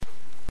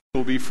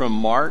Will be from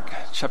Mark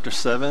chapter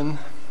 7,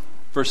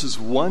 verses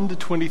 1 to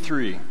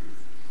 23.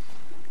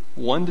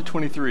 1 to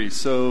 23.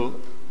 So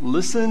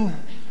listen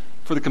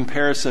for the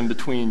comparison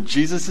between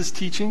Jesus'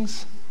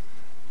 teachings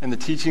and the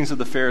teachings of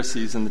the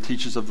Pharisees and the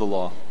teachers of the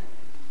law.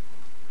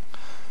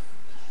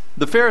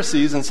 The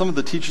Pharisees and some of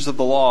the teachers of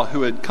the law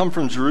who had come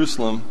from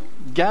Jerusalem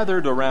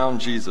gathered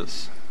around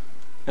Jesus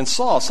and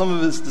saw some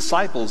of his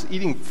disciples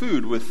eating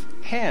food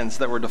with hands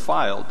that were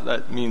defiled.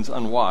 That means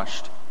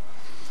unwashed.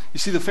 You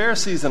see, the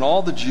Pharisees and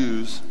all the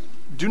Jews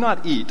do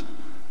not eat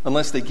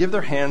unless they give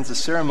their hands a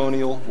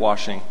ceremonial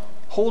washing,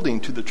 holding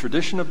to the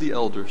tradition of the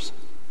elders.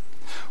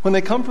 When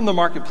they come from the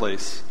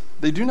marketplace,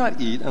 they do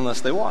not eat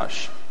unless they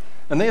wash,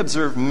 and they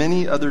observe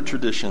many other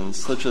traditions,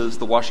 such as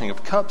the washing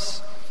of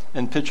cups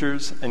and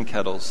pitchers and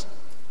kettles.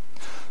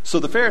 So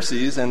the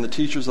Pharisees and the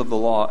teachers of the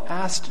law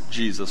asked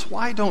Jesus,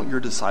 "Why don't your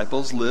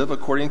disciples live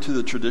according to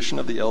the tradition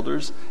of the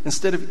elders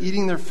instead of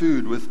eating their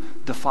food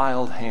with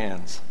defiled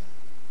hands?"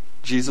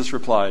 Jesus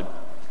replied,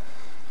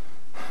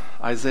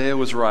 "Isaiah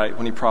was right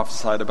when he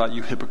prophesied about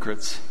you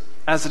hypocrites.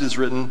 As it is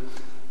written,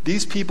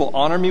 'These people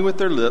honor me with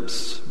their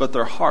lips, but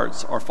their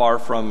hearts are far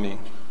from me.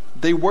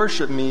 They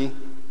worship me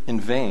in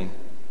vain.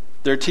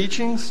 Their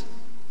teachings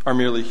are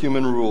merely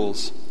human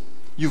rules.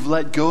 You've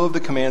let go of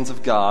the commands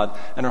of God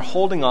and are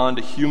holding on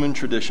to human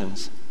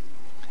traditions.'"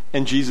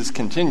 And Jesus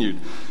continued,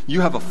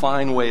 "You have a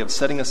fine way of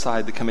setting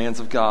aside the commands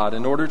of God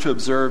in order to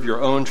observe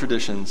your own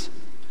traditions.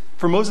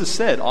 For Moses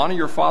said, 'Honor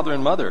your father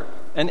and mother,'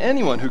 and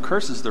anyone who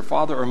curses their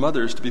father or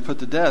mother is to be put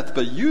to death.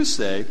 But you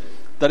say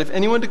that if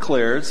anyone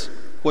declares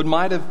what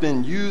might have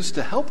been used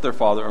to help their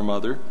father or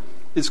mother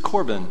is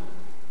korban,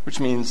 which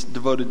means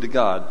devoted to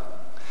God,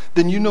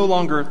 then you no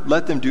longer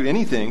let them do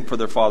anything for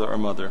their father or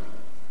mother.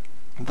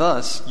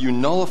 Thus, you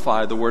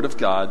nullify the word of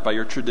God by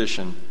your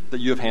tradition that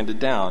you have handed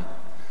down,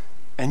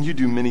 and you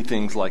do many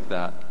things like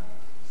that."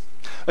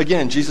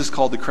 Again, Jesus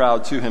called the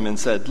crowd to him and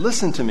said,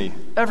 "Listen to me,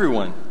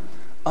 everyone.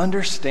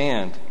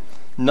 Understand,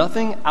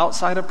 nothing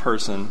outside a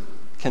person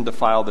can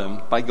defile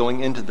them by going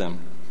into them.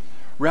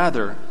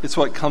 Rather, it's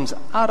what comes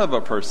out of a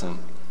person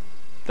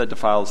that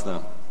defiles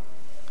them."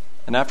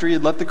 And after he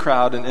had left the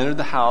crowd and entered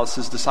the house,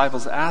 his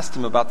disciples asked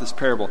him about this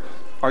parable.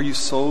 "Are you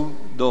so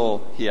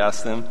dull?" he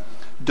asked them.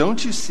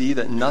 "Don't you see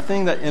that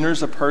nothing that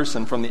enters a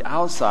person from the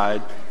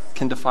outside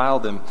can defile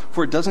them?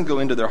 For it doesn't go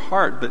into their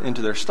heart, but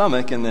into their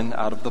stomach and then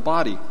out of the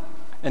body."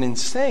 And in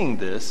saying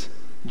this,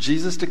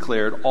 Jesus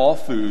declared all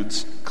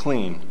foods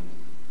clean.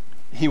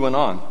 He went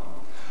on,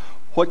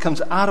 "What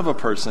comes out of a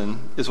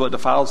person is what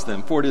defiles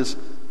them, for it is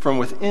from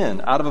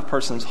within, out of a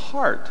person's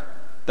heart,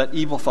 that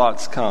evil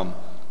thoughts come: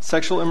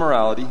 sexual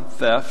immorality,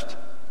 theft,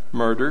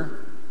 murder,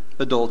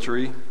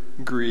 adultery,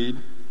 greed,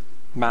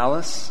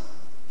 malice,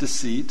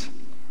 deceit,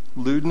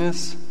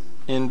 lewdness,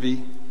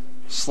 envy,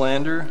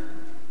 slander,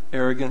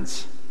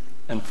 arrogance,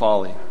 and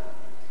folly.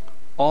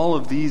 All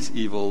of these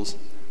evils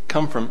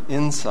come from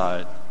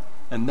inside,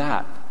 and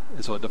that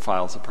is what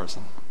defiles a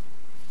person."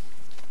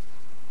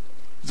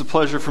 It's a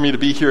pleasure for me to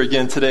be here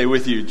again today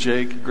with you.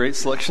 Jake, great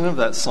selection of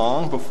that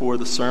song before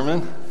the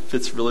sermon.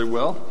 Fits really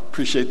well.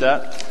 Appreciate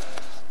that.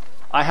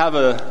 I have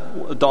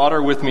a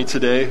daughter with me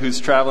today who's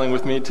traveling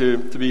with me to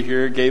be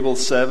here.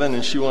 Gable's 7,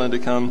 and she wanted to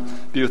come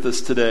be with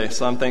us today.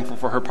 So I'm thankful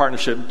for her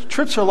partnership.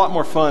 Trips are a lot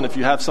more fun if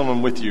you have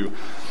someone with you.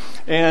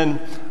 And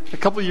a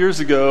couple of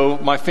years ago,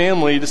 my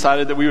family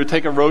decided that we would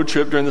take a road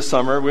trip during the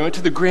summer. We went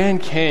to the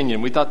Grand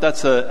Canyon. We thought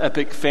that's an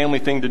epic family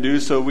thing to do.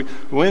 So we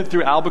went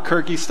through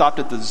Albuquerque, stopped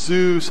at the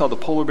zoo, saw the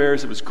polar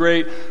bears. It was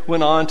great.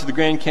 Went on to the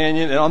Grand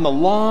Canyon. And on the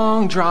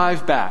long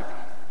drive back,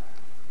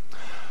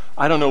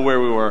 I don't know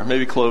where we were,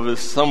 maybe Clovis,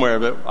 somewhere.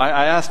 But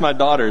I asked my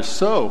daughters,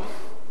 "So,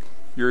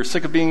 you're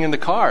sick of being in the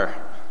car.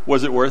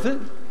 Was it worth it?"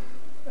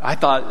 I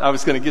thought I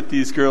was going to get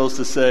these girls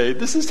to say,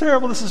 "This is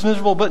terrible, this is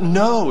miserable," but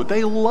no,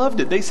 they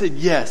loved it. They said,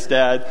 "Yes,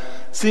 Dad,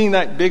 seeing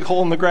that big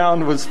hole in the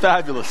ground was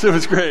fabulous. It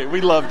was great.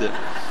 We loved it."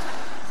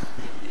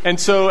 And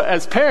so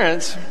as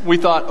parents, we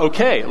thought,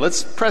 okay,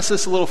 let's press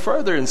this a little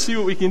further and see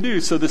what we can do.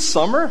 So this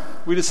summer,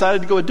 we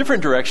decided to go a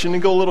different direction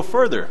and go a little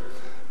further.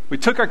 We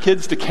took our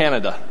kids to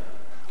Canada.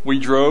 We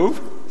drove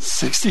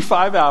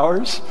 65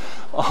 hours.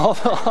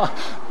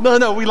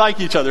 No, we like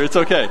each other. It's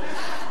okay.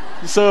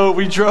 So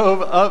we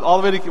drove up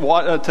all the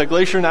way to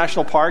Glacier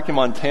National Park in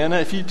Montana.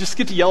 If you just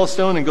get to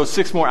Yellowstone and go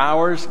 6 more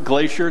hours,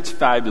 Glacier, it's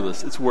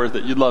fabulous. It's worth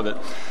it. You'd love it.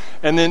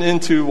 And then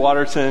into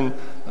Waterton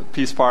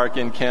Peace Park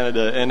in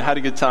Canada, and had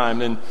a good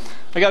time. And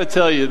I got to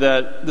tell you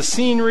that the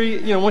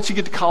scenery, once you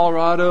get to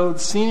Colorado, the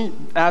scenery,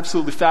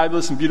 absolutely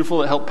fabulous and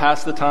beautiful. It helped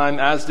pass the time,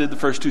 as did the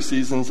first 2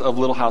 seasons of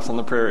Little House on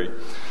the Prairie.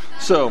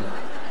 So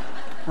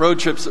road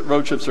trips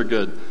are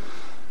good.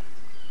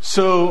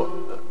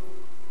 So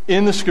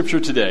in the scripture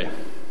today,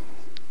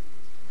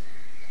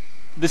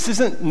 this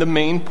isn't the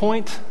main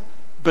point,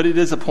 but it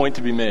is a point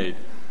to be made.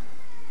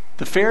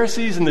 The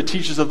Pharisees and the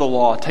teachers of the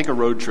law take a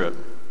road trip,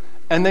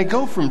 and they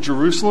go from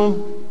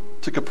Jerusalem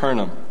to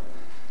Capernaum.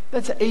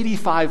 That's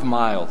 85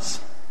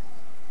 miles.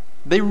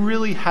 They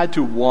really had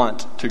to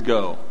want to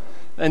go.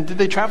 And did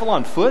they travel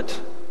on foot?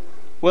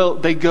 Well,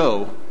 they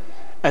go.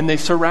 And they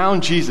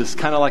surround Jesus,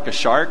 kind of like a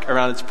shark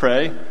around its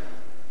prey.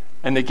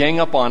 And they gang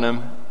up on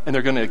him, and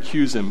they're going to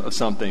accuse him of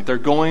something. They're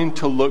going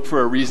to look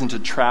for a reason to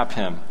trap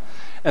him.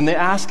 And they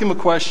ask him a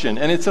question,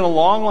 and it's in a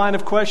long line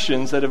of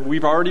questions that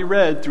we've already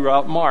read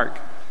throughout Mark.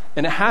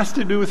 And it has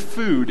to do with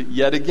food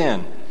yet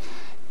again.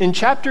 In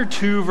chapter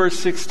 2, verse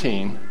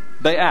 16,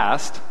 they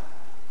asked,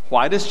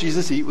 why does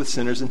Jesus eat with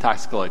sinners and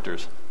tax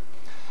collectors?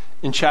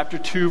 In chapter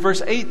 2,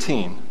 verse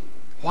 18,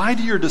 why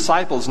do your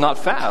disciples not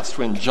fast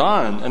when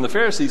John and the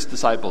Pharisees'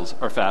 disciples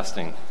are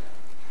fasting?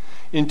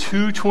 In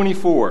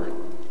 2:24,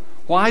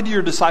 why do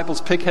your disciples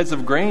pick heads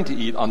of grain to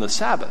eat on the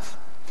Sabbath?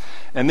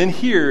 And then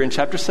here in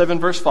chapter 7,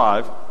 verse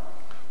 5,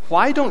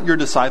 why don't your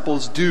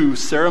disciples do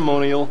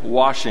ceremonial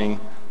washing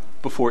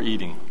before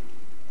eating?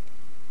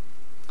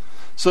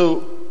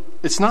 So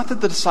it's not that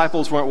the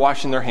disciples weren't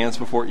washing their hands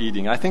before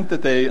eating. I think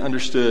that they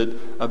understood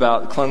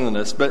about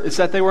cleanliness, but it's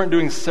that they weren't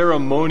doing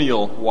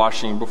ceremonial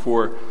washing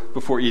before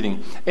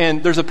eating.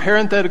 And there's a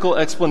parenthetical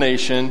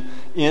explanation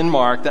in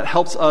Mark that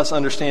helps us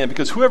understand,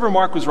 because whoever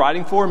Mark was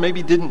writing for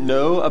maybe didn't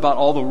know about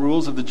all the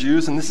rules of the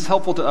Jews, and this is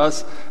helpful to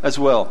us as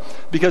well.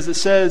 Because it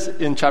says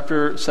in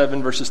chapter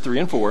 7, verses 3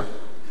 and 4,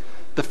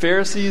 the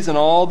Pharisees and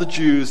all the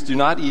Jews do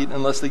not eat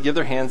unless they give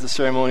their hands the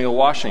ceremonial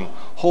washing,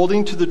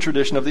 holding to the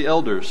tradition of the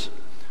elders.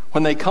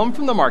 When they come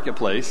from the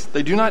marketplace,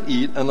 they do not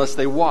eat unless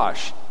they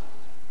wash.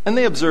 And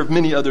they observe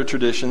many other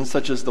traditions,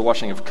 such as the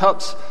washing of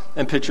cups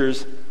and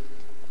pitchers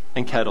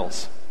and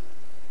kettles.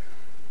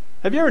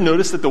 Have you ever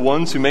noticed that the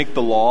ones who make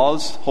the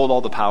laws hold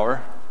all the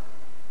power?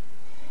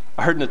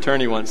 I heard an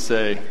attorney once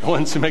say, the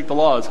ones who make the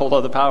laws hold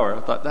all the power. I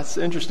thought, that's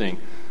interesting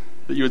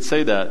that you would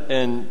say that.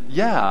 And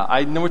yeah,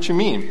 I know what you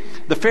mean.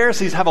 The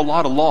Pharisees have a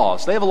lot of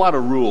laws. They have a lot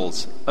of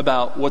rules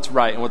about what's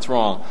right and what's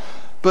wrong.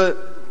 But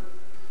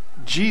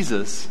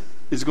Jesus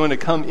is going to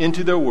come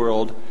into their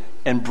world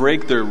and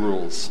break their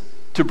rules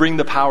to bring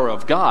the power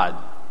of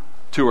God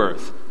to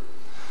earth.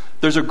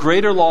 There's a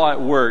greater law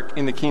at work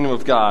in the kingdom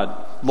of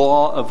God,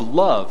 law of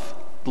love,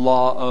 the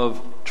law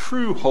of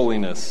true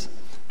holiness,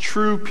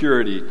 true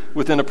purity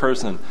within a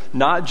person,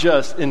 not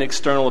just in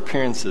external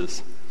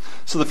appearances.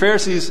 So the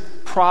Pharisees'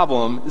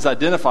 problem is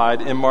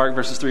identified in Mark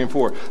verses 3 and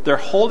 4. They're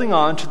holding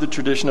on to the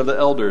tradition of the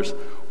elders,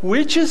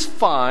 which is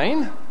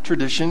fine.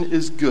 Tradition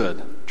is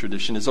good.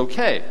 Tradition is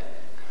okay,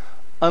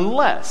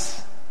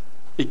 unless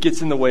it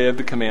gets in the way of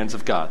the commands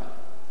of God.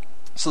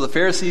 So the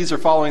Pharisees are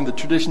following the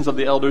traditions of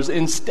the elders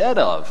instead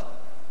of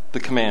the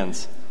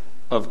commands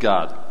of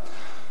God.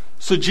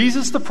 So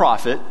Jesus the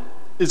prophet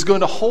is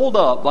going to hold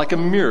up like a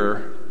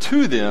mirror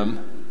to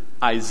them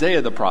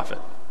Isaiah the prophet.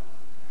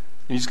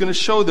 And he's going to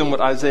show them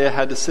what Isaiah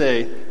had to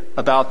say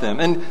about them.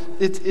 And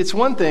it's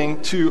one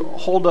thing to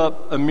hold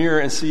up a mirror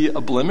and see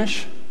a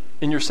blemish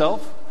in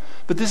yourself,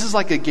 but this is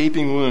like a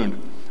gaping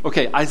wound.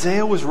 Okay,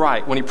 Isaiah was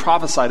right when he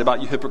prophesied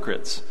about you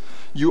hypocrites.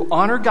 You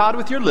honor God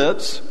with your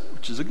lips,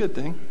 which is a good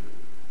thing,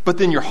 but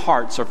then your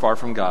hearts are far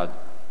from God.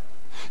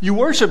 You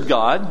worship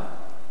God,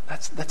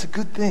 that's a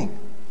good thing,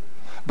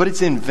 but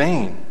it's in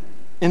vain,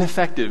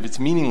 ineffective, it's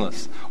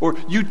meaningless. Or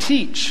you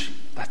teach,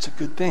 that's a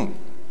good thing,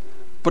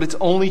 but it's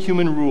only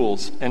human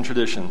rules and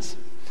traditions.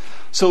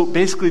 So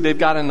basically they've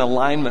got an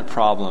alignment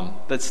problem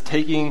that's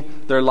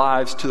taking their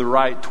lives to the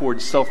right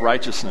towards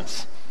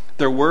self-righteousness.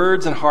 Their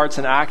words and hearts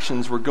and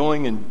actions were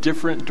going in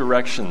different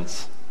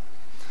directions.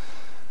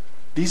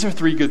 These are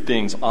three good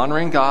things: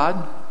 honoring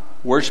God,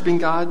 worshiping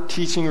God,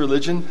 teaching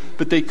religion,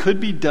 but they could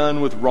be done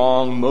with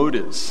wrong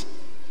motives,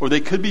 or they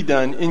could be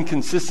done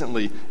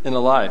inconsistently in a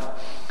life.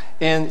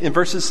 And in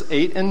verses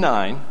 8 and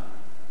 9,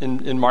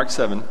 in Mark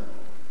 7,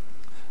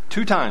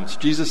 2 times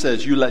Jesus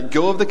says, you let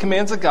go of the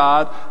commands of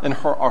God and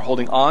are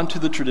holding on to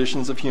the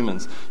traditions of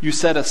humans. You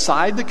set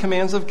aside the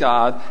commands of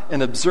God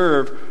and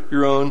observe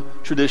your own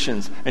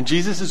traditions. And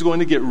Jesus is going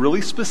to get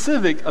really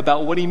specific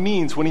about what he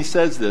means when he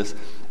says this,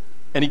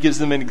 and he gives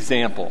them an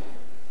example.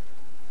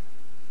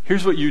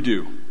 Here's what you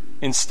do.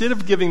 Instead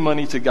of giving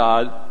money to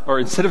God, or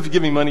instead of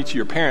giving money to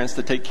your parents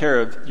to take care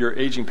of your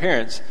aging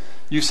parents,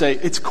 you say,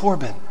 it's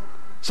Corban,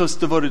 so it's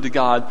devoted to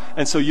God,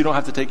 and so you don't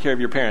have to take care of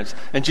your parents.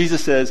 And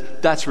Jesus says,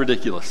 that's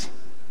ridiculous.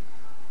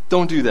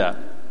 Don't do that.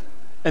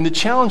 And the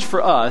challenge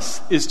for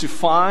us is to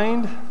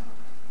find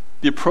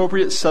the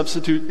appropriate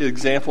substitute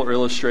example or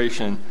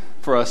illustration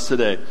for us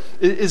today.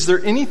 Is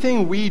there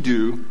anything we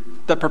do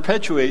that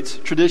perpetuates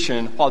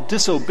tradition while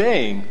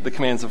disobeying the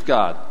commands of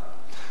God?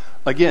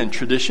 Again,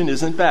 tradition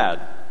isn't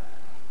bad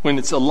when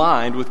it's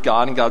aligned with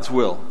God and God's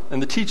will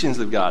and the teachings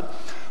of God.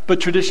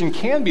 But tradition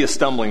can be a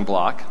stumbling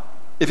block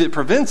if it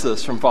prevents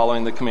us from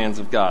following the commands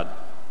of God.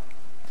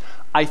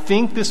 I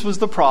think this was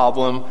the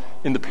problem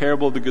in the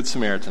parable of the Good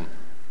Samaritan.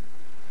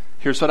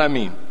 Here's what I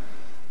mean.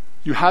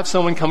 You have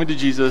someone coming to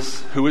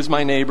Jesus, who is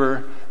my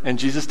neighbor, and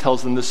Jesus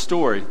tells them this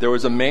story. There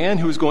was a man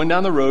who was going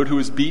down the road who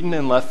was beaten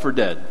and left for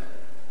dead.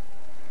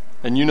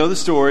 And you know the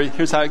story.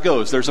 Here's how it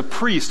goes. There's a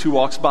priest who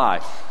walks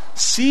by,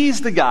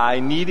 sees the guy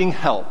needing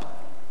help,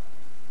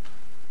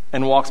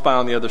 and walks by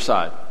on the other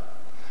side.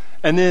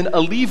 And then a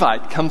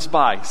Levite comes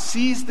by,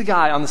 sees the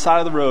guy on the side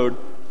of the road,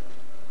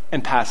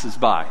 and passes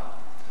by.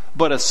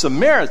 But a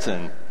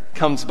Samaritan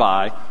comes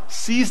by,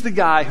 sees the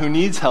guy who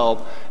needs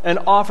help, and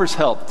offers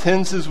help,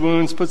 tends his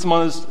wounds, puts him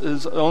on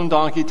his own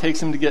donkey,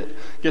 takes him to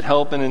get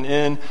help in an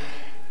inn.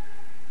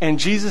 And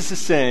Jesus is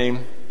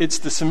saying it's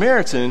the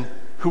Samaritan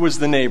who was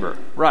the neighbor.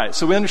 Right,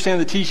 so we understand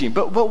the teaching.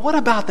 But what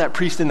about that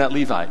priest and that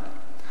Levite?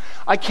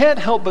 I can't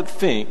help but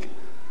think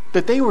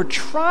that they were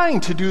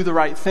trying to do the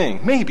right thing.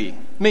 Maybe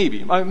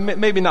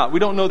not. We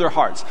don't know their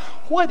hearts.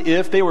 What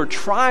if they were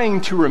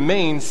trying to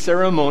remain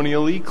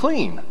ceremonially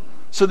clean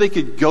so they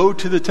could go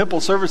to the temple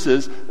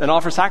services and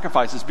offer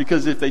sacrifices?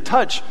 Because if they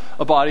touch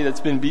a body that's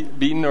been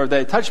beaten or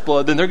they touch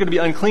blood, then they're going to be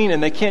unclean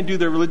and they can't do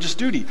their religious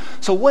duty.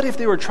 So what if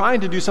they were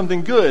trying to do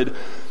something good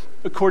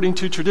according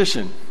to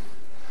tradition?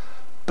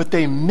 But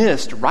they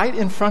missed right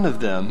in front of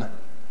them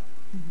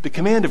the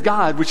command of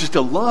God, which is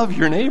to love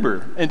your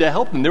neighbor and to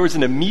help them. There was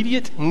an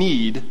immediate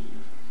need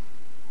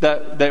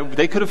that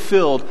they could have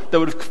filled, that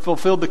would have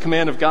fulfilled the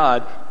command of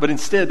God, but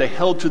instead they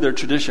held to their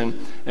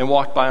tradition and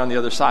walked by on the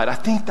other side. I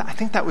think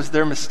that was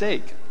their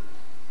mistake.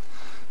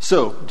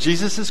 So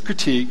Jesus'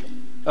 critique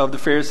of the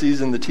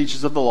Pharisees and the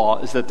teachers of the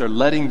law is that they're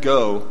letting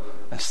go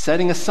and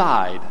setting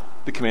aside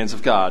the commands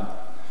of God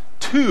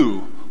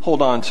to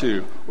hold on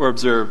to or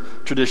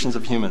observe traditions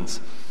of humans.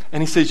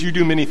 And he says, you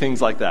do many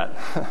things like that.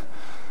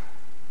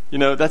 You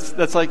know,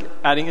 that's like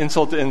adding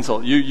insult to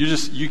insult.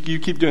 You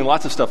keep doing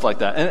lots of stuff like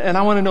that. And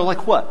I want to know,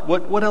 like what?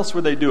 What else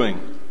were they doing?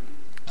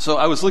 So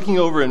I was looking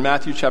over in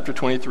Matthew chapter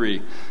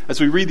 23. As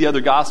we read the other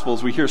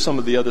Gospels, we hear some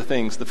of the other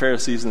things the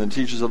Pharisees and the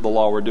teachers of the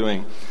law were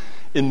doing.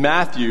 In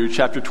Matthew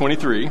chapter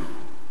 23,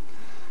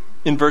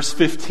 in verse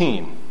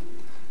 15,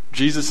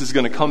 Jesus is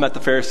going to come at the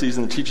Pharisees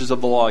and the teachers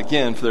of the law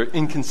again for their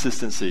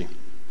inconsistency.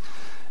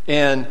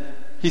 And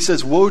he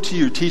says, "Woe to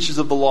you, teachers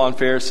of the law and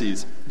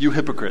Pharisees, you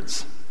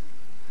hypocrites!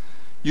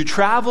 You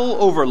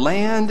travel over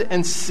land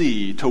and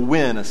sea to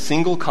win a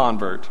single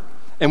convert,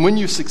 and when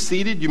you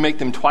succeeded, you make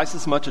them twice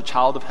as much a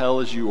child of hell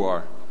as you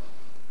are."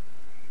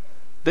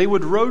 They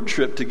would road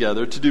trip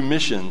together to do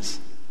missions,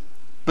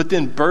 but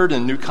then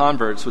burden new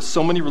converts with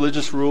so many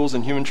religious rules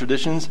and human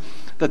traditions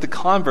that the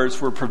converts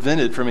were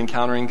prevented from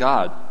encountering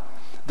God.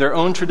 Their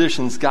own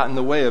traditions got in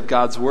the way of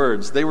God's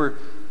words. They were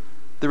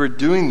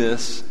doing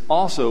this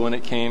also when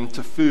it came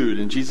to food,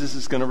 and Jesus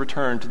is going to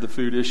return to the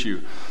food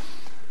issue.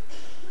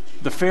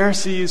 The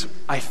Pharisees,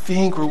 I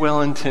think, were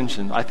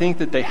well-intentioned. I think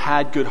that they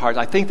had good hearts.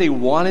 I think they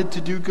wanted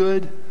to do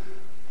good,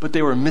 but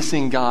they were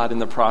missing God in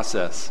the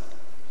process.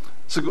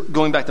 So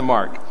going back to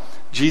Mark,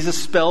 Jesus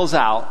spells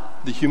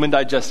out the human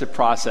digestive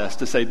process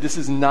to say, this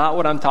is not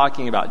what I'm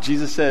talking about.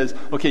 Jesus says,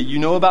 okay, you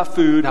know about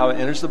food, how it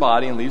enters the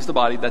body and leaves the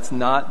body. That's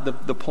not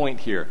the point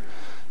here.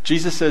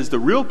 Jesus says the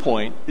real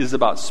point is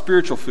about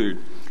spiritual food.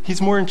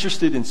 He's more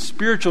interested in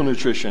spiritual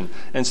nutrition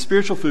and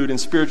spiritual food and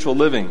spiritual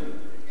living.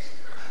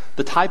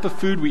 The type of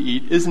food we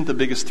eat isn't the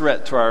biggest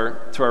threat to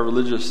our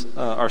religious,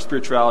 our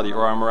spirituality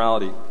or our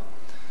morality,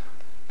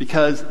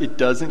 because it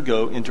doesn't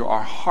go into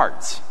our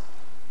hearts.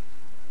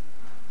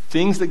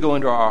 Things that go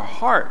into our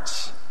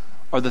hearts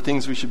are the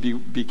things we should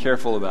be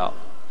careful about.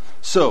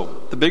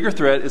 So, the bigger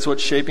threat is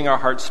what's shaping our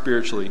hearts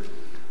spiritually,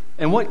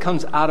 and what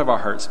comes out of our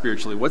hearts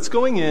spiritually. What's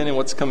going in and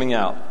what's coming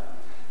out.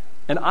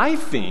 And I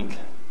think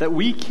that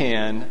we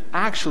can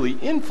actually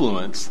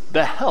influence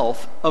the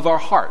health of our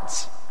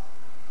hearts.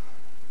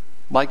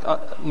 Like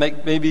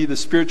maybe the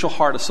Spiritual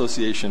Heart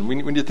Association. We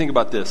need to think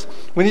about this.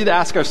 We need to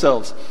ask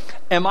ourselves,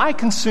 am I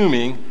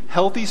consuming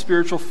healthy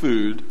spiritual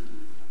food,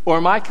 or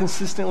am I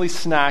consistently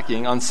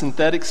snacking on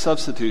synthetic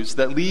substitutes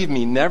that leave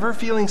me never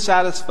feeling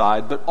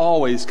satisfied but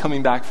always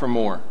coming back for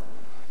more?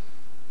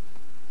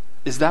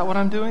 Is that what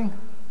I'm doing?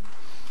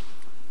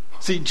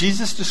 See,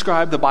 Jesus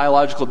described the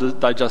biological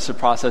digestive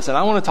process, and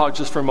I want to talk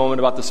just for a moment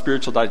about the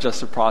spiritual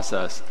digestive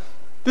process.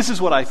 This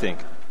is what I think.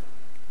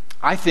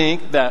 I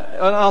think that,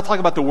 and I'll talk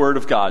about the Word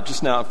of God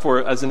just now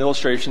as an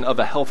illustration of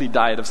a healthy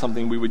diet of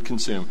something we would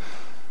consume.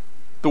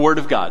 The Word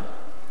of God.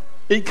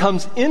 It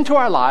comes into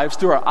our lives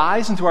through our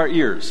eyes and through our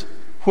ears.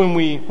 When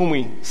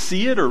we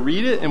see it or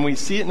read it, and we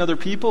see it in other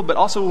people, but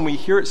also when we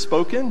hear it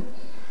spoken,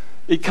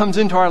 it comes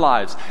into our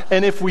lives.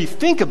 And if we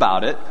think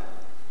about it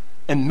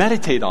and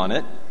meditate on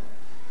it,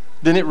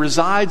 then it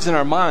resides in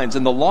our minds.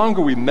 And the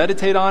longer we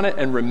meditate on it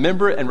and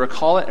remember it and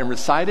recall it and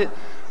recite it,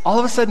 all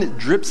of a sudden it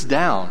drips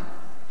down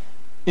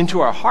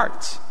into our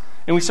hearts.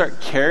 And we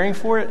start caring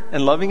for it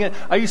and loving it.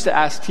 I used to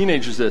ask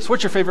teenagers this,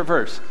 what's your favorite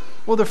verse?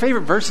 Well, their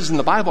favorite verses in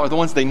the Bible are the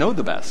ones they know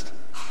the best.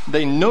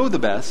 They know the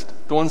best,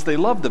 the ones they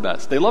love the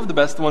best. They love the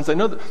best, the ones they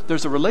know.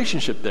 There's a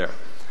relationship there,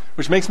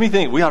 which makes me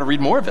think we ought to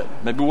read more of it.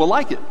 Maybe we'll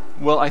like it.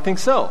 Well, I think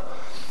so.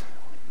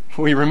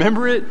 We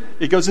remember it,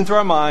 it goes into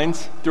our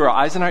minds, through our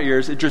eyes and our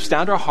ears, it drifts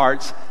down to our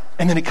hearts,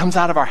 and then it comes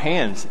out of our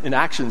hands in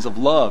actions of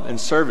love and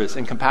service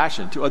and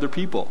compassion to other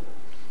people.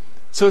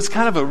 So it's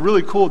kind of a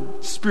really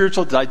cool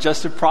spiritual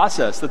digestive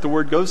process that the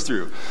Word goes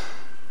through.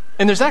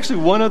 And there's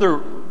actually one other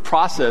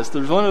process,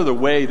 there's one other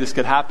way this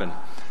could happen,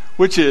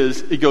 which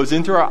is it goes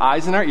into our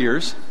eyes and our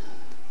ears.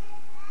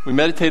 We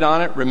meditate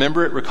on it,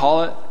 remember it,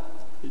 recall it.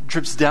 It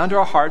drips down to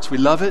our hearts, we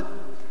love it.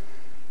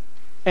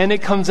 And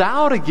it comes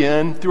out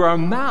again through our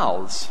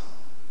mouths.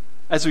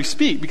 as we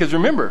speak. Because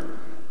remember,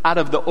 out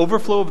of the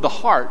overflow of the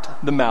heart,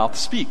 the mouth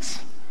speaks.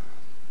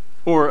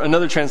 Or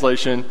another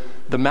translation,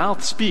 the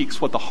mouth speaks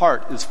what the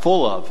heart is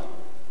full of.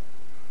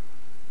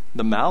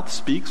 The mouth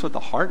speaks what the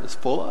heart is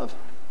full of?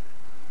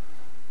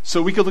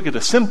 So we could look at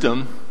a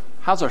symptom.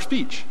 How's our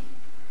speech?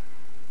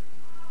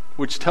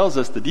 Which tells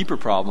us the deeper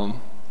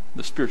problem,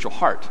 the spiritual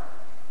heart.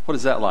 What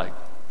is that like?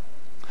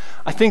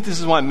 I think this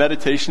is why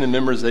meditation and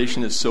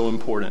memorization is so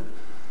important.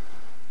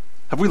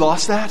 Have we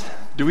lost that?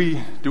 Do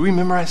we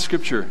memorize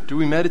Scripture? Do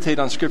we meditate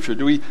on Scripture?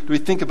 Do we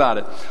think about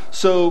it?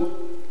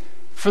 So,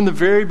 from the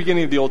very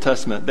beginning of the Old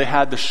Testament, they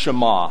had the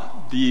Shema,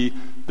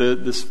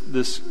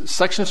 this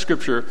section of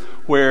Scripture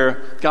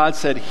where God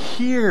said,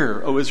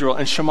 "Hear, O Israel,"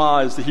 and Shema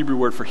is the Hebrew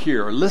word for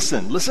hear, or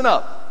listen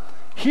up.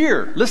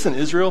 Hear, listen,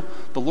 Israel,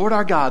 the Lord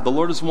our God, the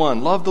Lord is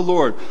one. Love the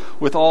Lord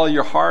with all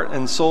your heart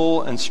and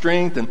soul and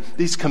strength. And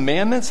these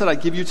commandments that I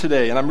give you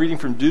today, and I'm reading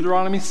from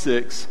Deuteronomy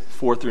 6,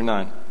 4 through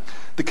 9.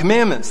 The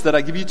commandments that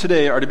I give you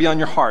today are to be on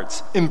your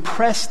hearts.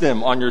 Impress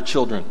them on your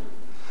children.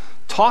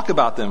 Talk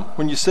about them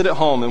when you sit at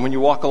home and when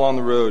you walk along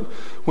the road,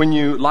 when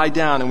you lie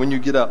down and when you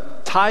get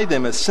up. Tie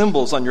them as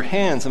symbols on your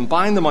hands and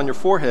bind them on your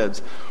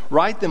foreheads.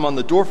 Write them on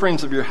the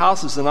doorframes of your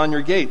houses and on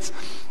your gates.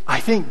 I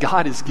think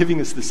God is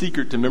giving us the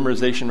secret to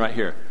memorization right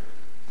here.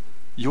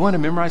 You want to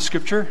memorize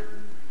Scripture?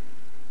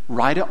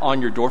 Write it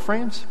on your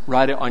doorframes.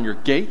 Write it on your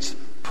gates.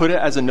 Put it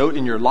as a note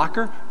in your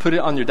locker. Put it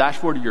on your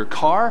dashboard of your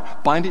car.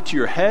 Bind it to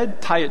your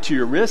head. Tie it to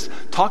your wrist.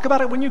 Talk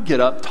about it when you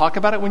get up. Talk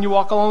about it when you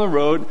walk along the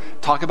road.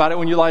 Talk about it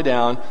when you lie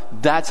down.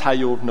 That's how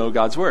you'll know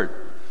God's Word.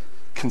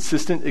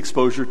 Consistent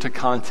exposure to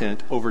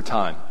content over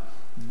time.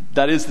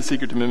 That is the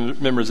secret to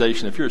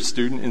memorization. If you're a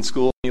student in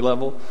school, any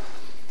level,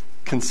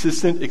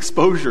 consistent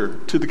exposure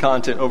to the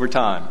content over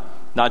time.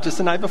 Not just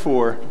the night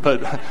before,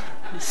 but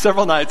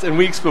several nights and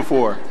weeks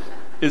before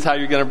is how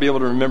you're going to be able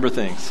to remember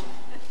things.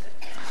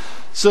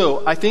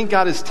 So I think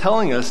God is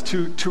telling us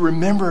to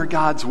remember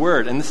God's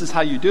Word, and this is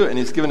how you do it, and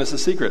He's given us a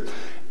secret.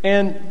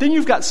 And then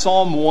you've got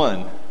Psalm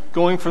 1,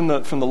 going from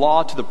the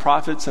law to the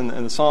prophets and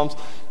the Psalms.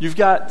 You've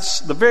got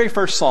the very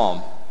first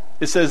Psalm.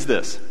 It says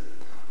this: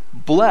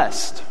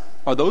 "Blessed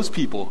are those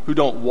people who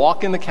don't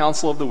walk in the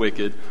counsel of the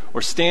wicked,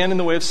 or stand in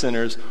the way of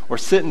sinners, or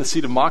sit in the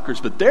seat of mockers,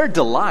 but their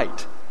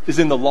delight is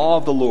in the law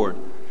of the Lord.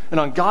 And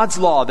on God's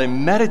law they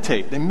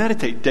meditate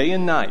day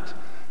and night.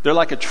 They're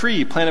like a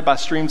tree planted by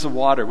streams of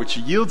water, which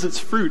yields its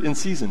fruit in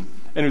season,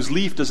 and whose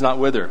leaf does not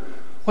wither.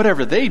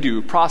 Whatever they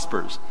do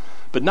prospers.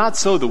 But not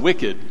so the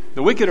wicked.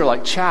 The wicked are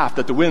like chaff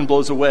that the wind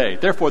blows away.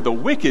 Therefore the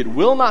wicked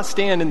will not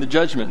stand in the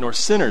judgment, nor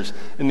sinners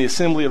in the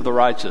assembly of the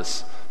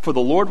righteous. For the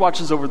Lord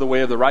watches over the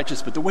way of the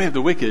righteous, but the way of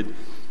the wicked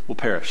will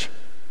perish."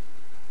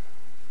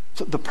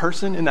 So the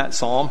person in that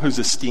psalm who's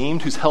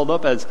esteemed, who's held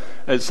up as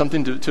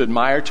something to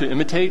admire, to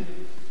imitate,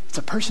 it's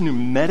a person who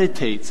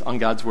meditates on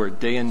God's Word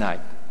day and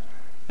night.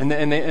 And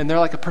they're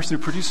like a person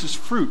who produces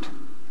fruit.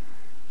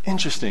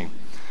 Interesting.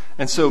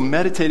 And so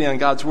meditating on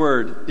God's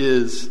Word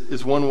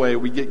is one way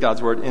we get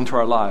God's Word into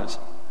our lives.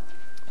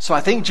 So I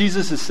think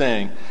Jesus is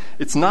saying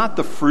it's not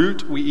the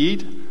fruit we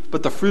eat,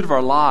 but the fruit of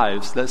our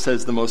lives that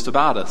says the most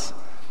about us.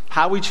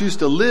 How we choose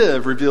to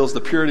live reveals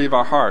the purity of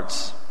our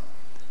hearts.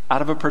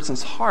 Out of a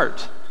person's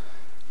heart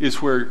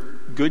is where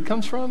good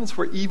comes from, it's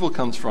where evil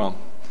comes from.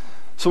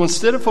 So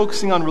instead of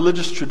focusing on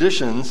religious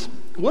traditions,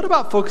 what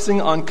about focusing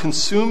on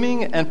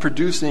consuming and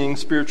producing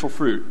spiritual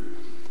fruit?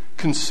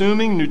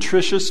 Consuming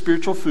nutritious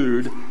spiritual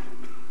food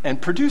and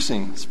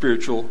producing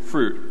spiritual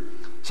fruit.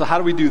 So how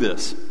do we do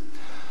this?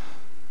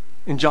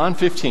 In John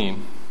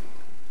 15,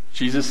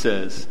 Jesus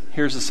says,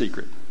 here's the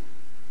secret.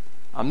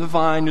 I'm the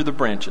vine, you're the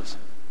branches.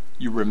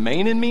 You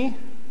remain in me,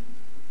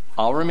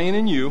 I'll remain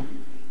in you,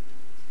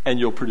 and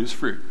you'll produce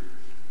fruit.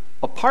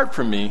 Apart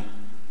from me,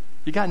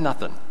 you got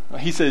nothing.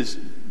 He says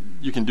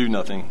you can do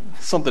nothing,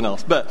 something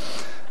else. But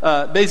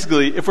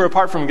basically, if we're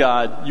apart from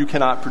God, you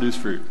cannot produce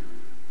fruit.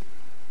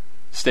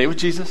 Stay with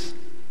Jesus,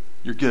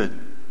 you're good.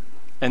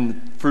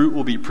 And fruit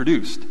will be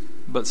produced.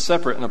 But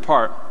separate and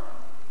apart,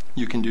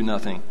 you can do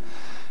nothing.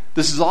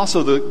 This is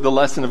also the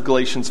lesson of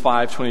Galatians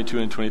 5, 22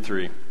 and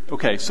 23.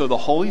 Okay, so the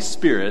Holy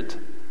Spirit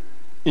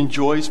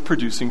enjoys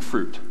producing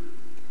fruit.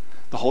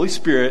 The Holy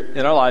Spirit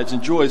in our lives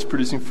enjoys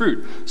producing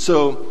fruit.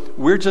 So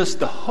we're just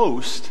the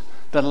host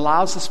that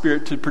allows the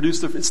Spirit to produce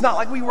the fruit. It's not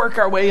like we work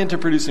our way into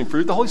producing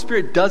fruit. The Holy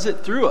Spirit does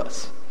it through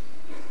us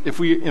if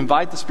we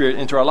invite the Spirit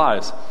into our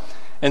lives.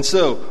 And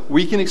so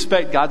we can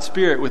expect God's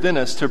Spirit within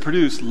us to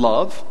produce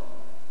love,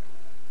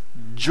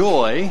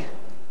 joy,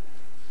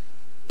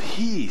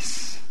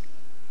 peace,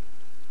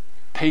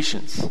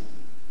 patience,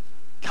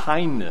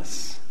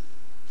 kindness,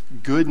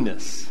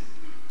 goodness,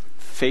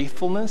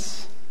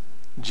 faithfulness,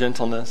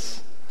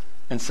 gentleness,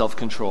 and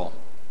self-control.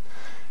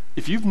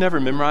 If you've never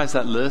memorized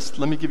that list,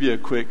 let me give you a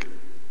quick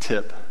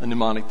tip, a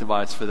mnemonic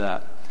device for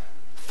that.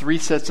 3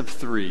 sets of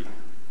 3.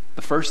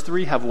 The first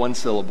 3 have 1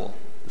 syllable.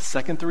 The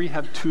second 3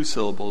 have 2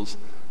 syllables.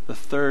 The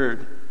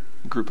third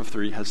group of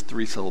 3 has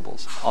 3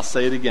 syllables. I'll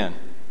say it again.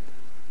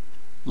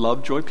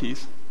 Love, joy,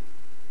 peace,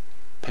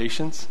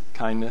 patience,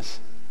 kindness,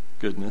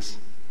 goodness,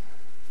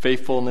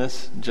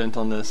 faithfulness,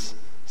 gentleness,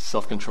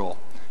 self-control.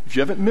 If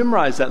you haven't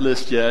memorized that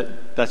list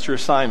yet, that's your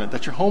assignment.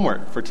 That's your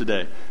homework for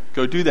today.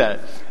 Go do that.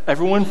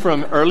 Everyone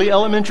from early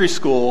elementary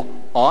school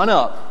on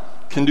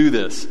up can do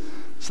this.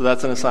 So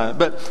that's an assignment.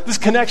 But this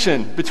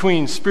connection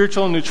between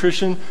spiritual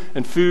nutrition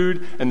and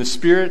food and the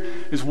Spirit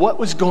is what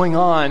was going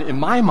on in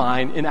my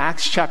mind in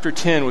Acts chapter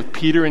 10 with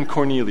Peter and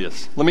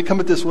Cornelius. Let me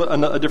come at this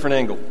a different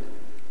angle.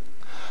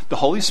 The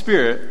Holy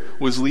Spirit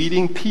was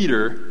leading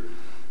Peter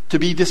to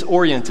be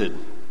disoriented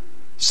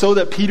so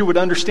that Peter would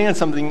understand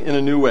something in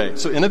a new way.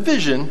 So in a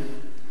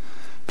vision,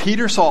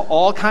 Peter saw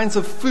all kinds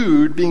of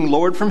food being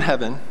lowered from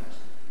heaven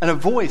and a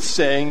voice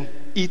saying,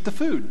 "Eat the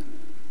food."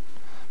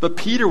 But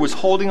Peter was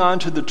holding on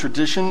to the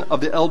tradition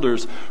of the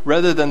elders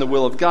rather than the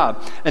will of God.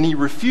 And he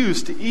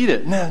refused to eat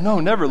it. No,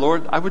 never,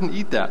 Lord. I wouldn't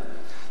eat that.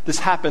 This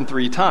happened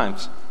 3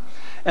 times.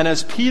 And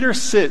as Peter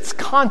sits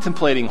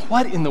contemplating,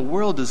 what in the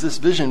world does this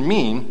vision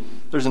mean?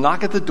 There's a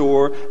knock at the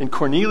door, and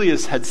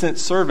Cornelius had sent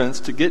servants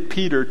to get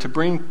Peter, to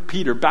bring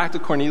Peter back to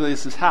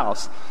Cornelius'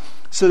 house,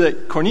 so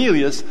that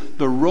Cornelius,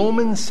 the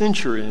Roman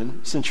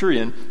centurion,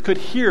 could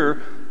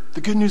hear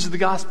the good news of the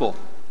gospel.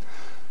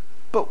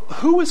 But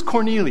who was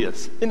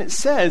Cornelius? And it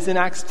says in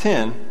Acts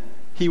 10,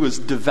 he was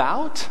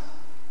devout,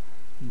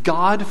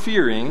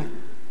 God-fearing,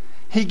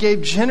 he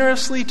gave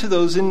generously to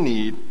those in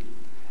need,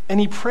 and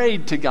he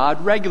prayed to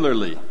God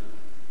regularly.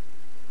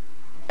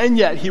 And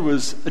yet he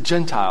was a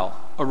Gentile,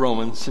 a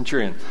Roman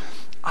centurion.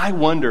 I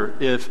wonder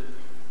if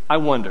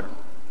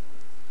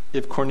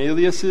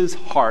Cornelius'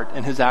 heart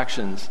and his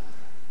actions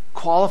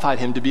qualified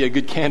him to be a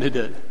good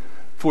candidate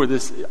for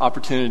this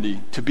opportunity,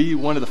 to be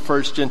one of the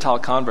first Gentile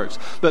converts.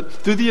 But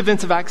through the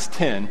events of Acts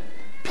 10,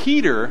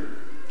 Peter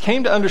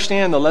came to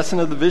understand the lesson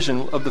of the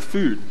vision of the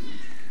food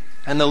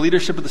and the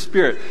leadership of the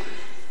Spirit.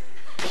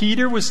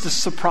 Peter was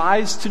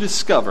surprised to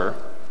discover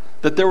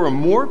that there were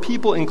more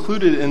people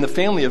included in the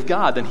family of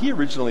God than he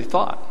originally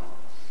thought.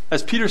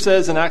 As Peter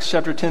says in Acts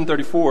chapter 10,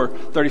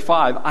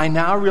 35, I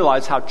now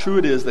realize how true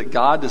it is that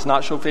God does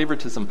not show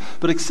favoritism,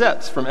 but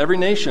accepts from every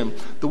nation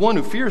the one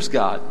who fears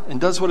God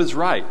and does what is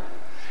right.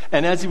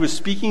 And as he was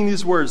speaking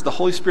these words, the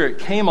Holy Spirit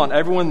came on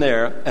everyone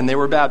there, and they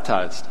were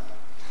baptized.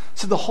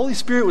 So the Holy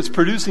Spirit was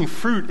producing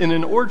fruit in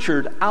an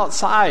orchard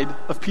outside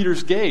of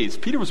Peter's gaze.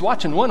 Peter was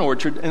watching one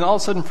orchard, and all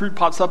of a sudden fruit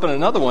pops up in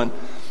another one,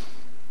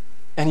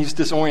 and he's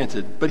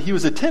disoriented. But he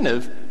was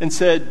attentive and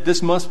said,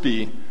 this must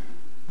be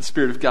the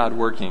Spirit of God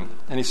working.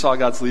 And he saw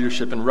God's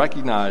leadership and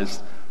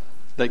recognized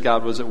that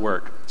God was at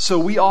work. So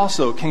we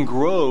also can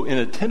grow in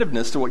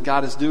attentiveness to what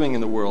God is doing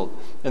in the world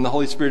and the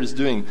Holy Spirit is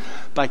doing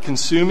by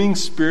consuming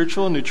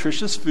spiritual,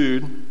 nutritious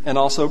food and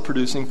also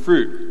producing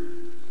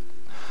fruit.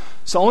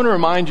 So I want to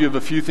remind you of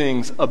a few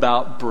things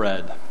about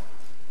bread.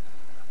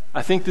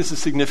 I think this is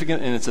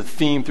significant and it's a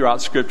theme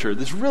throughout Scripture.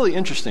 This is really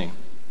interesting.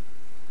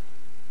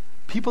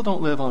 People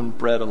don't live on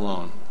bread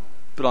alone,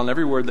 but on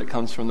every word that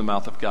comes from the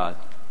mouth of God.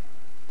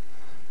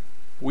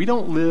 We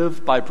don't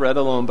live by bread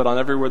alone, but on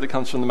every word that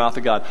comes from the mouth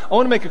of God. I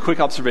want to make a quick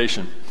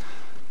observation.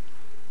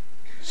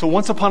 So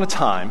once upon a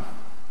time,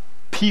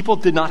 people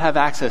did not have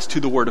access to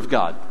the Word of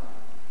God.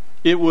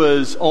 It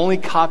was only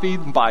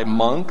copied by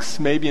monks,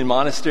 maybe in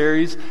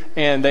monasteries,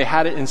 and they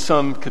had it in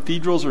some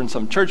cathedrals or in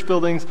some church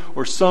buildings,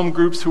 or some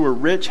groups who were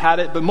rich had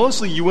it. But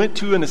mostly you went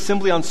to an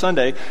assembly on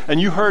Sunday, and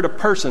you heard a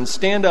person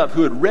stand up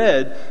who had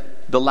read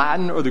the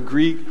Latin or the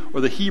Greek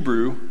or the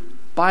Hebrew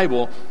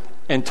Bible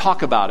and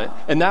talk about it.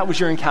 And that was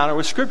your encounter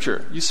with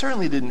Scripture. You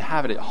certainly didn't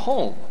have it at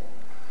home.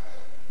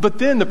 But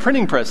then the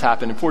printing press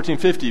happened in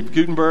 1450,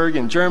 Gutenberg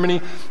in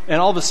Germany, and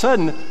all of a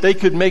sudden they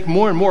could make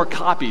more and more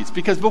copies.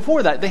 Because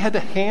before that, they had to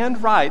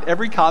handwrite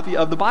every copy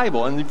of the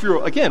Bible. And if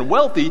you're, again,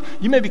 wealthy,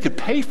 you maybe could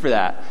pay for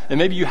that. And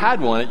maybe you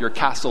had one at your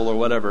castle or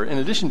whatever, in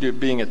addition to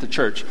being at the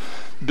church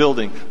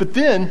building. But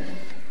then,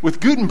 with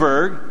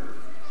Gutenberg,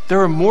 there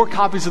were more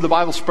copies of the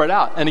Bible spread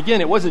out. And again,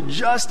 it wasn't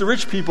just the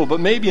rich people, but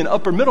maybe an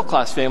upper middle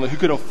class family who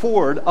could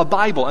afford a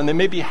Bible, and they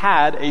maybe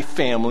had a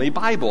family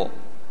Bible.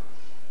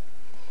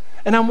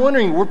 And I'm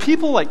wondering, were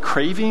people like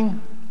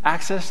craving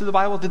access to the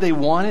Bible? Did they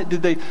want it?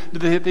 Did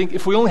they think,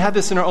 if we only had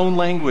this in our own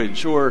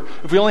language, or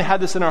if we only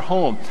had this in our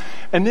home?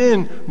 And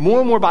then more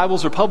and more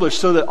Bibles are published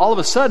so that all of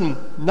a sudden,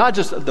 not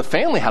just the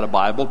family had a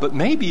Bible, but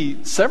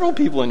maybe several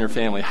people in your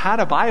family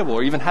had a Bible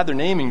or even had their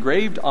name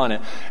engraved on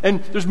it.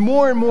 And there's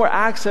more and more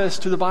access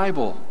to the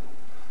Bible.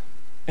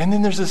 And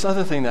then there's this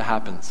other thing that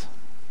happens.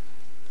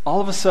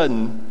 All of a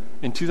sudden,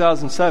 in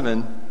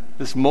 2007,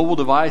 this mobile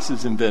device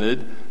is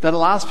invented that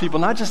allows people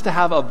not just to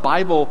have a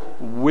Bible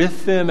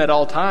with them at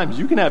all times.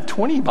 You can have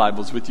 20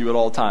 Bibles with you at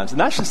all times.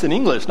 And that's just in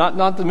English,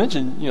 not to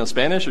mention,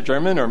 Spanish or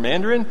German or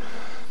Mandarin.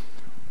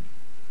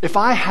 If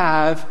I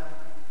have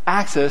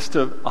access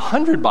to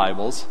 100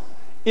 Bibles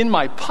in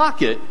my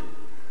pocket,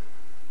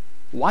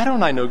 why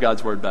don't I know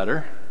God's Word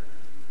better?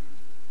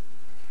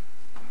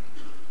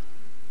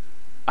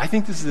 I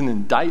think this is an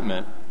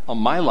indictment on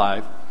my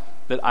life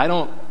that I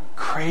don't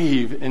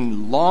crave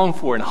and long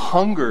for and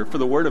hunger for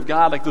the Word of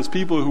God, like those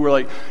people who were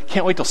like,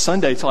 can't wait till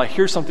Sunday till I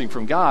hear something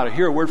from God, or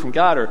hear a word from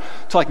God, or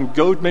till I can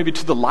go maybe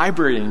to the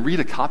library and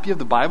read a copy of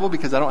the Bible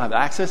because I don't have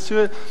access to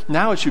it.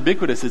 Now it's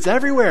ubiquitous. It's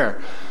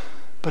everywhere,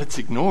 but it's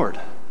ignored.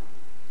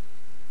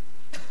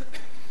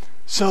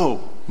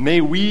 So, may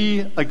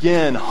we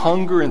again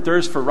hunger and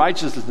thirst for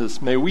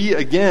righteousness. May we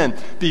again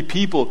be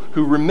people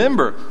who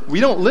remember we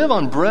don't live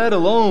on bread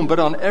alone, but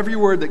on every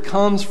word that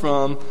comes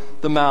from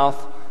the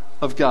mouth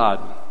of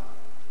God.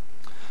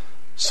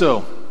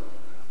 So,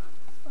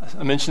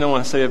 I mentioned I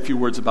want to say a few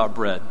words about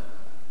bread.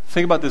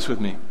 Think about this with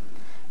me.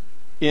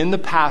 In the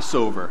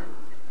Passover,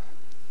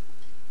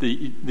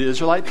 the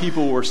Israelite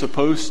people were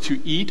supposed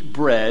to eat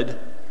bread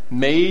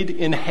made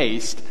in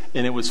haste,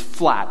 and it was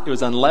flat. It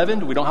was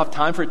unleavened. We don't have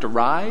time for it to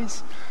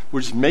rise.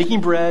 We're just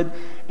making bread,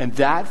 and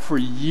that for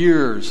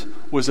years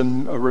was a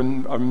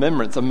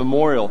remembrance, a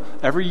memorial.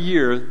 Every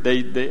year,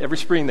 every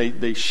spring,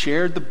 they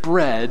shared the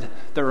bread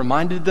that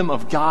reminded them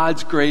of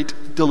God's great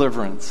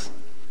deliverance.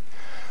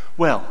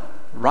 Well,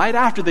 right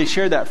after they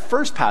shared that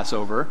first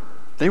Passover,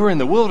 they were in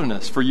the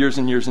wilderness for years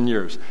and years and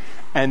years,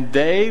 and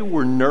they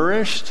were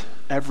nourished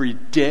every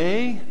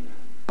day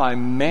by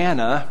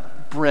manna,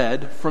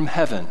 bread from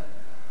heaven.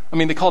 I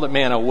mean, they called it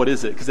manna. What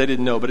is it? Because they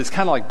didn't know, but it's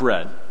kind of like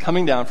bread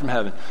coming down from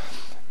heaven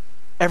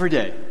every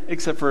day,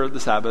 except for the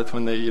Sabbath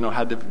when they,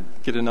 had to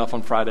get enough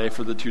on Friday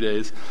for the 2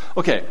 days.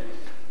 Okay,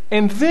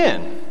 and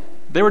then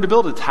they were to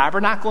build a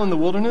tabernacle in the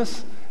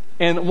wilderness,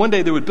 and one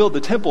day they would build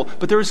the temple,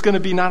 but there was going to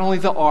be not only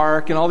the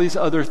ark and all these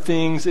other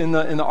things in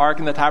the ark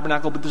and the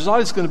tabernacle, but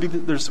there's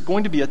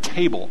going to be a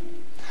table,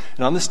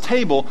 and on this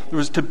table there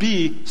was to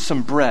be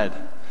some bread.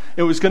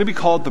 It was going to be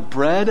called the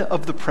bread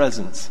of the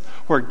presence,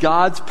 where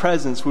God's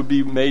presence would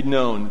be made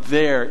known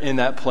there in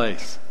that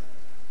place.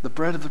 The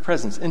bread of the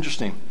presence.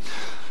 Interesting.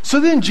 So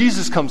then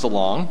Jesus comes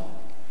along,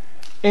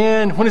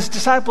 and when his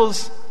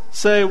disciples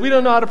say, we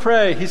don't know how to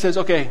pray, he says,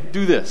 okay,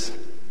 do this.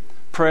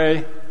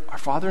 Pray, our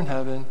Father in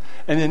heaven,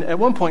 and then at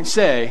one point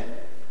say,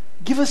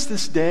 give us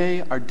this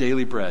day our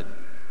daily bread.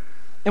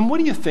 And what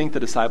do you think the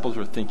disciples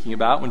were thinking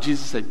about when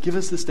Jesus said, give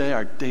us this day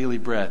our daily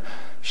bread?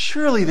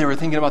 Surely they were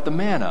thinking about the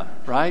manna,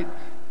 right?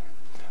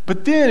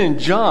 But then in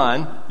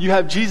John, you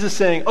have Jesus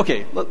saying,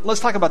 okay,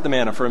 let's talk about the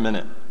manna for a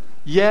minute.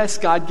 Yes,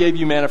 God gave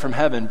you manna from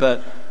heaven,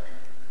 but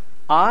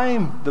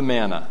I'm the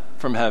manna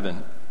from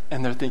heaven.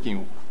 And they're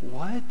thinking,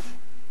 what?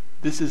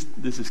 This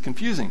is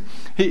confusing.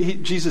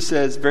 Jesus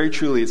says very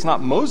truly, it's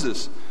not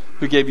Moses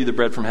who gave you the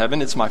bread from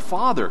heaven, it's my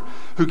Father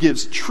who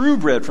gives true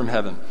bread from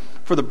heaven.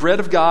 For the bread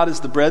of God is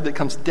the bread that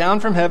comes down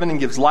from heaven and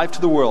gives life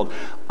to the world.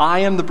 I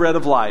am the bread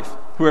of life.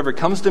 Whoever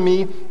comes to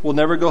me will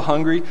never go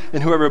hungry,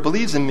 and whoever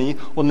believes in me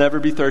will never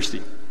be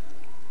thirsty.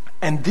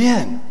 And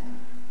then,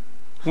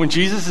 when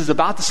Jesus is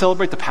about to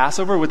celebrate the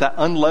Passover with that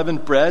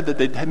unleavened bread that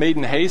they had made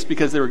in haste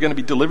because they were going to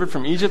be delivered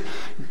from Egypt,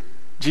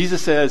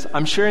 Jesus says,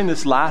 I'm sharing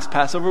this last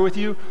Passover with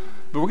you,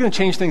 but we're going to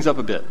change things up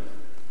a bit.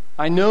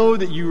 I know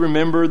that you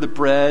remember the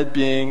bread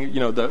being,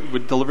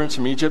 with deliverance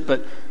from Egypt,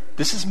 but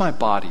this is my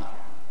body.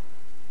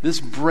 This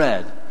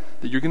bread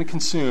that you're going to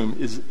consume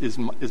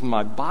is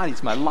my body,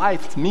 it's my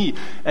life, it's me.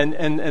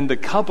 And the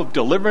cup of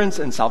deliverance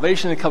and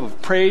salvation, the cup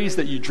of praise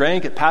that you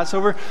drank at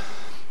Passover,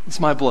 it's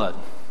my blood.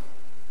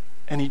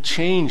 And he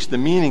changed the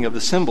meaning of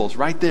the symbols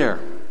right there.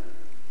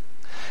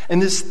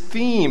 And this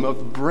theme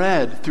of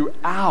bread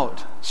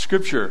throughout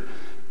Scripture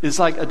is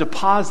like a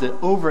deposit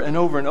over and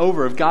over and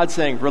over of God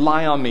saying,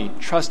 rely on me,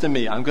 trust in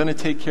me, I'm going to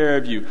take care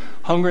of you,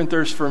 hunger and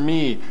thirst for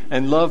me,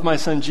 and love my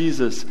son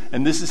Jesus,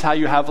 and this is how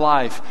you have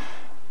life.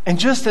 And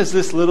just as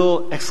this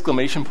little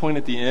exclamation point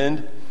at the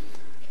end,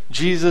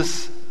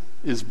 Jesus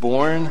is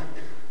born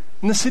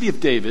in the city of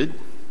David.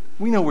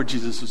 We know where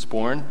Jesus was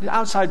born,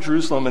 outside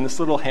Jerusalem in this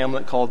little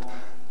hamlet called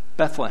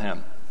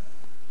Bethlehem,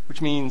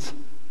 which means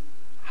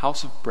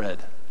house of bread.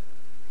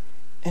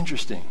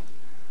 Interesting.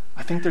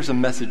 I think there's a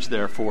message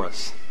there for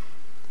us.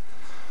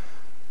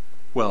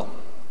 Well,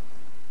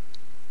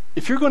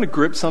 if you're going to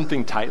grip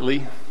something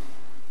tightly,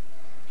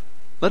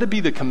 let it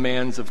be the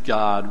commands of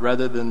God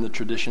rather than the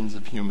traditions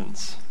of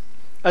humans.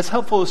 As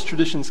helpful as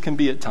traditions can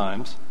be at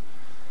times,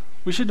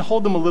 we should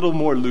hold them a little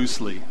more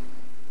loosely.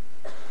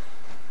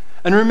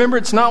 And remember,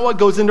 it's not what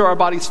goes into our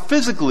bodies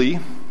physically,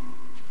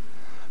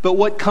 but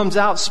what comes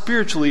out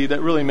spiritually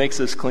that really makes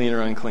us clean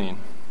or unclean.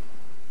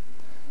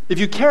 If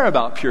you care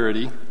about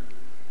purity,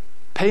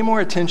 pay more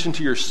attention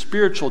to your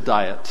spiritual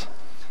diet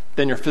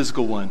than your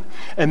physical one.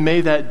 And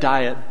may that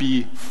diet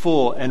be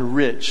full and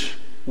rich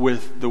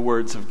with the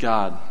words of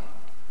God.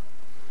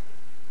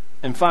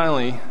 And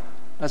finally,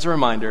 as a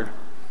reminder,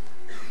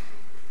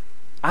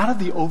 out of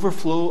the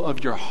overflow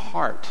of your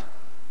heart,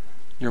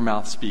 your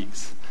mouth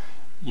speaks.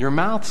 Your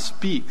mouth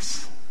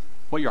speaks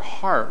what your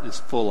heart is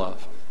full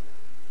of.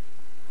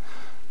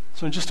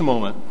 So in just a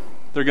moment,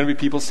 there are going to be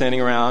people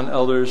standing around,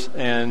 elders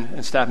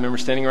and staff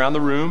members standing around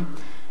the room.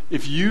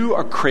 If you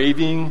are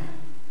craving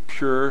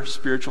pure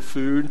spiritual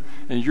food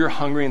and you're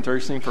hungry and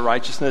thirsting for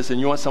righteousness and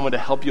you want someone to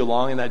help you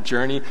along in that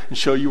journey and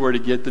show you where to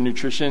get the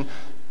nutrition,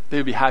 they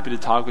would be happy to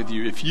talk with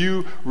you. If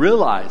you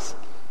realize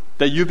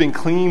that you've been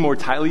clinging more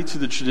tightly to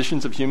the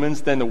traditions of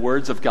humans than the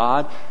words of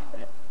God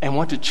and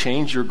want to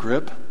change your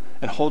grip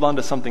and hold on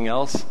to something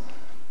else,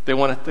 they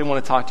want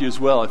to talk to you as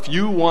well. If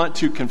you want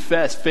to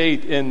confess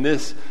faith in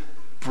this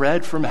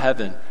bread from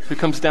heaven who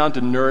comes down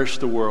to nourish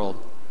the world,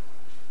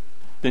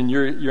 then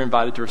you're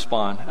invited to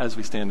respond as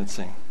we stand and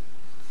sing.